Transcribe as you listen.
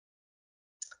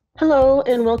Hello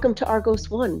and welcome to Argos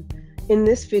 1. In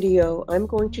this video, I'm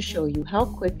going to show you how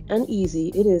quick and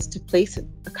easy it is to place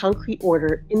a concrete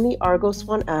order in the Argos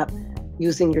 1 app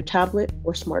using your tablet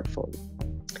or smartphone.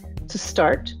 To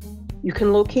start, you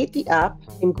can locate the app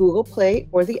in Google Play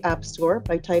or the App Store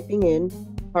by typing in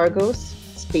Argos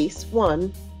space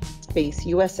 1 space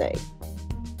USA,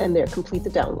 and there complete the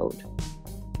download.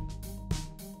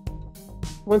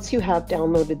 Once you have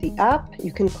downloaded the app,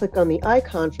 you can click on the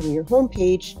icon from your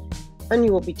homepage and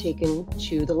you will be taken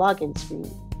to the login screen.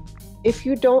 If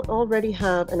you don't already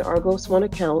have an Argos 1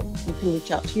 account, you can reach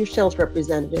out to your sales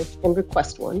representative and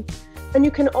request one. And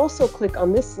you can also click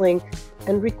on this link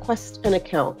and request an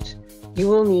account. You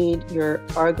will need your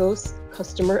Argos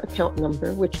customer account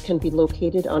number, which can be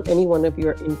located on any one of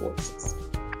your invoices.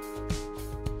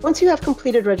 Once you have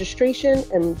completed registration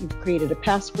and you've created a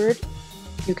password,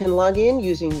 you can log in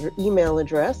using your email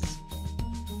address.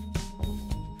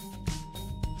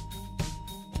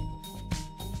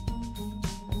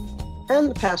 And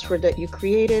the password that you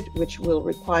created, which will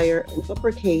require an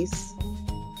uppercase,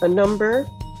 a number,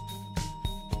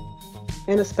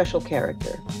 and a special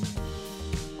character.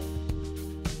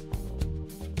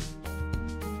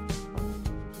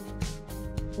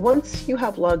 Once you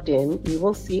have logged in, you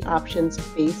will see options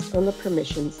based on the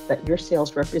permissions that your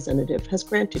sales representative has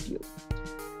granted you.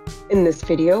 In this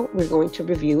video, we're going to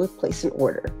review place an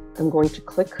order. I'm going to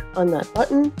click on that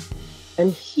button,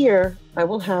 and here I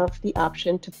will have the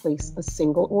option to place a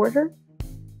single order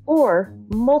or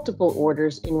multiple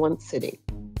orders in one sitting.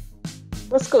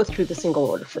 Let's go through the single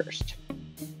order first.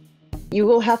 You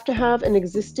will have to have an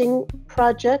existing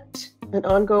project, an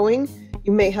ongoing.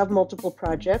 You may have multiple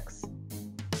projects.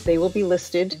 They will be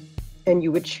listed, and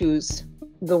you would choose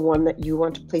the one that you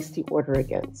want to place the order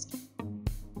against.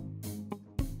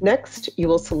 Next, you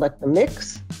will select the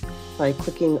mix by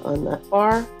clicking on that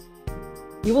bar.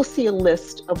 You will see a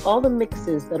list of all the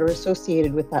mixes that are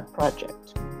associated with that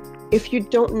project. If you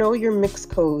don't know your mix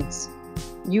codes,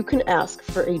 you can ask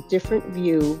for a different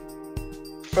view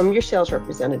from your sales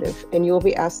representative, and you will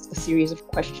be asked a series of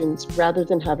questions rather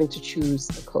than having to choose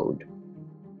a code.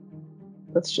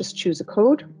 Let's just choose a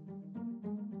code.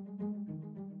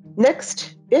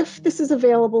 Next, if this is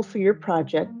available for your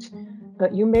project,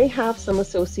 you may have some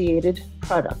associated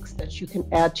products that you can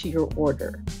add to your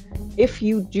order. If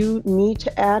you do need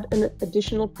to add an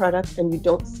additional product and you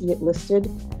don't see it listed,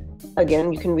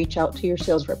 again, you can reach out to your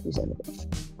sales representative.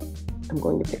 I'm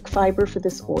going to pick fiber for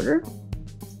this order.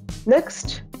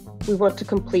 Next, we want to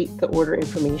complete the order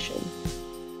information.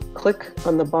 Click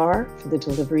on the bar for the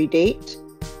delivery date.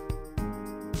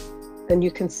 And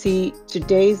you can see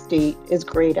today's date is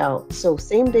grayed out, so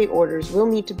same day orders will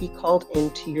need to be called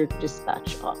into your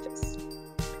dispatch office.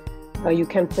 You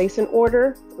can place an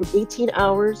order from 18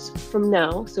 hours from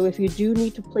now, so if you do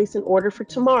need to place an order for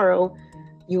tomorrow,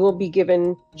 you will be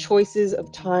given choices of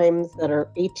times that are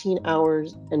 18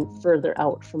 hours and further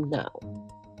out from now.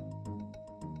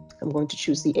 I'm going to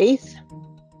choose the 8th.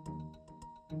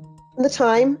 And the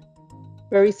time,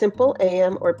 very simple,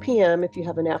 AM or PM if you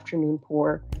have an afternoon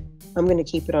pour. I'm going to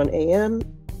keep it on AM.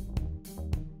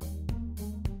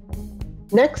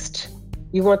 Next,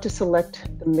 you want to select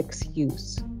the mix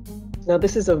use. Now,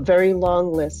 this is a very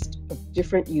long list of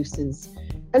different uses.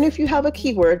 And if you have a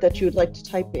keyword that you would like to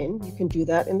type in, you can do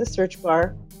that in the search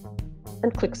bar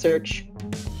and click search,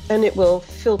 and it will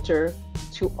filter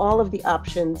to all of the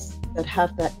options that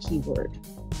have that keyword.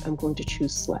 I'm going to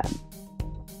choose slab.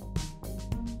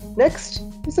 Next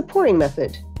is the pouring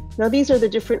method. Now, these are the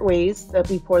different ways that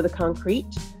we pour the concrete.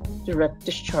 Direct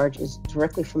discharge is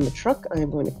directly from the truck. I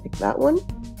am going to pick that one.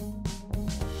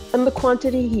 And the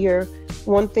quantity here,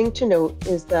 one thing to note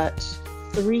is that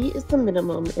 3 is the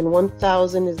minimum and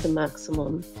 1,000 is the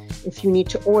maximum. If you need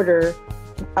to order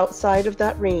outside of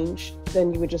that range,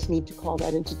 then you would just need to call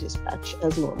that into dispatch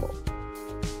as normal.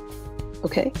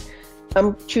 Okay,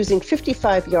 I'm choosing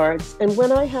 55 yards, and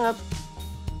when I have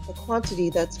a quantity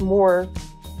that's more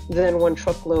than 1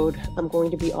 truckload, I'm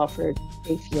going to be offered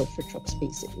a field for truck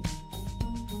spacing.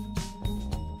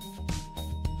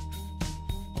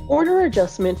 Order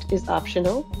adjustment is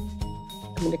optional.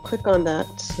 I'm going to click on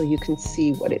that so you can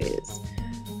see what it is.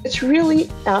 It's really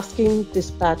asking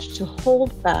dispatch to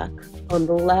hold back on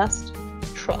the last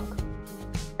truck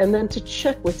and then to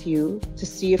check with you to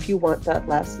see if you want that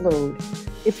last load.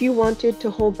 If you wanted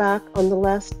to hold back on the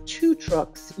last 2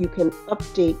 trucks, you can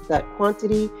update that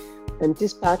quantity, and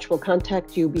dispatch will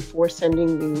contact you before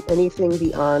sending you anything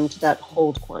beyond that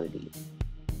hold quantity.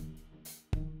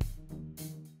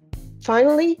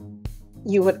 Finally,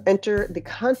 you would enter the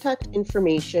contact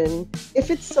information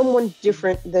if it's someone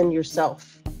different than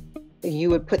yourself. You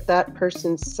would put that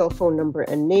person's cell phone number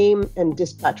and name, and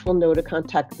dispatch will know to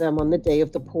contact them on the day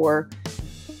of the pour.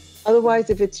 Otherwise,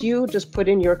 if it's you, just put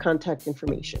in your contact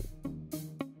information.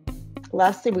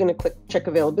 Lastly, we're going to click check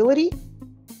availability.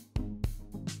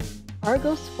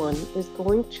 Argos One is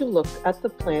going to look at the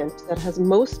plant that has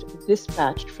most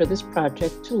dispatched for this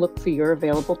project to look for your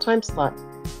available time slot.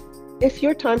 If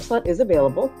your time slot is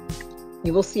available,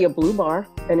 you will see a blue bar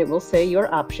and it will say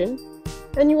your option,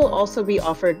 and you will also be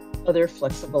offered other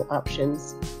flexible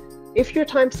options. If your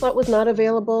time slot was not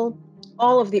available,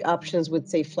 all of the options would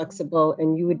say flexible,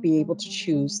 and you would be able to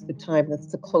choose the time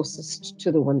that's the closest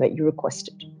to the one that you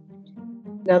requested.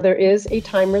 Now there is a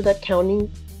timer that's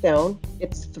counting down.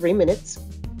 It's 3 minutes.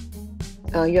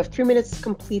 You have 3 minutes to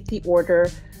complete the order,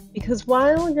 because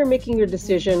while you're making your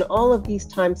decision, all of these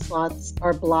time slots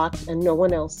are blocked and no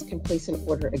one else can place an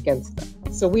order against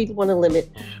them. So we want to limit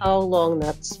how long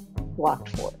that's blocked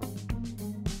for.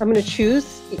 I'm going to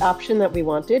choose the option that we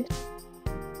wanted,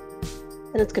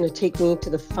 and it's going to take me to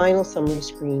the final summary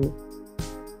screen.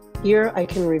 Here I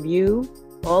can review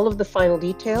all of the final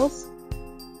details.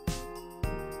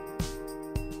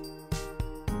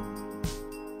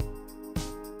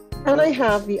 And I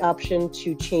have the option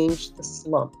to change the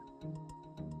slump.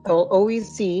 I will always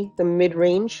see the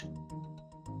mid-range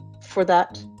for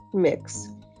that mix.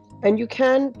 And you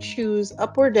can choose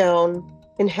up or down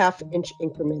in half-inch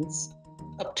increments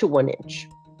up to 1 inch.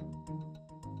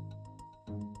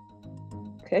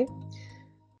 Okay.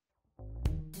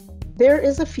 There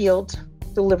is a field,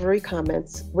 delivery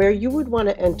comments, where you would want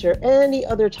to enter any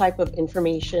other type of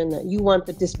information that you want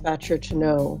the dispatcher to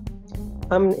know.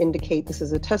 I'm going to indicate this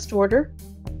is a test order.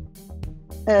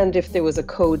 And if there was a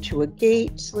code to a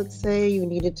gate, let's say you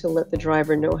needed to let the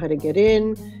driver know how to get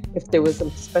in, if there was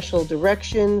some special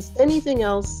directions, anything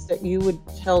else that you would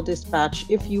tell dispatch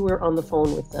if you were on the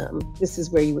phone with them, this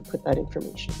is where you would put that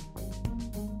information.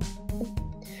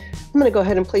 I'm going to go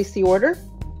ahead and place the order.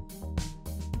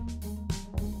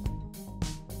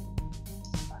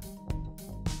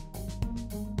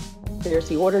 There's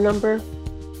the order number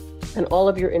and all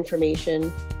of your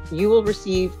information. You will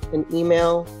receive an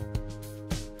email.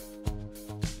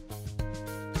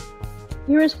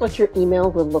 Here is what your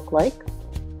email will look like.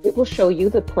 It will show you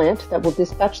the plant that will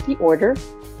dispatch the order,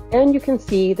 and you can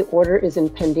see the order is in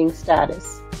pending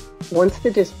status. Once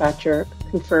the dispatcher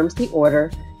confirms the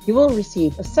order, you will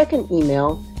receive a second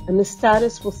email, and the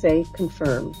status will say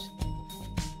confirmed.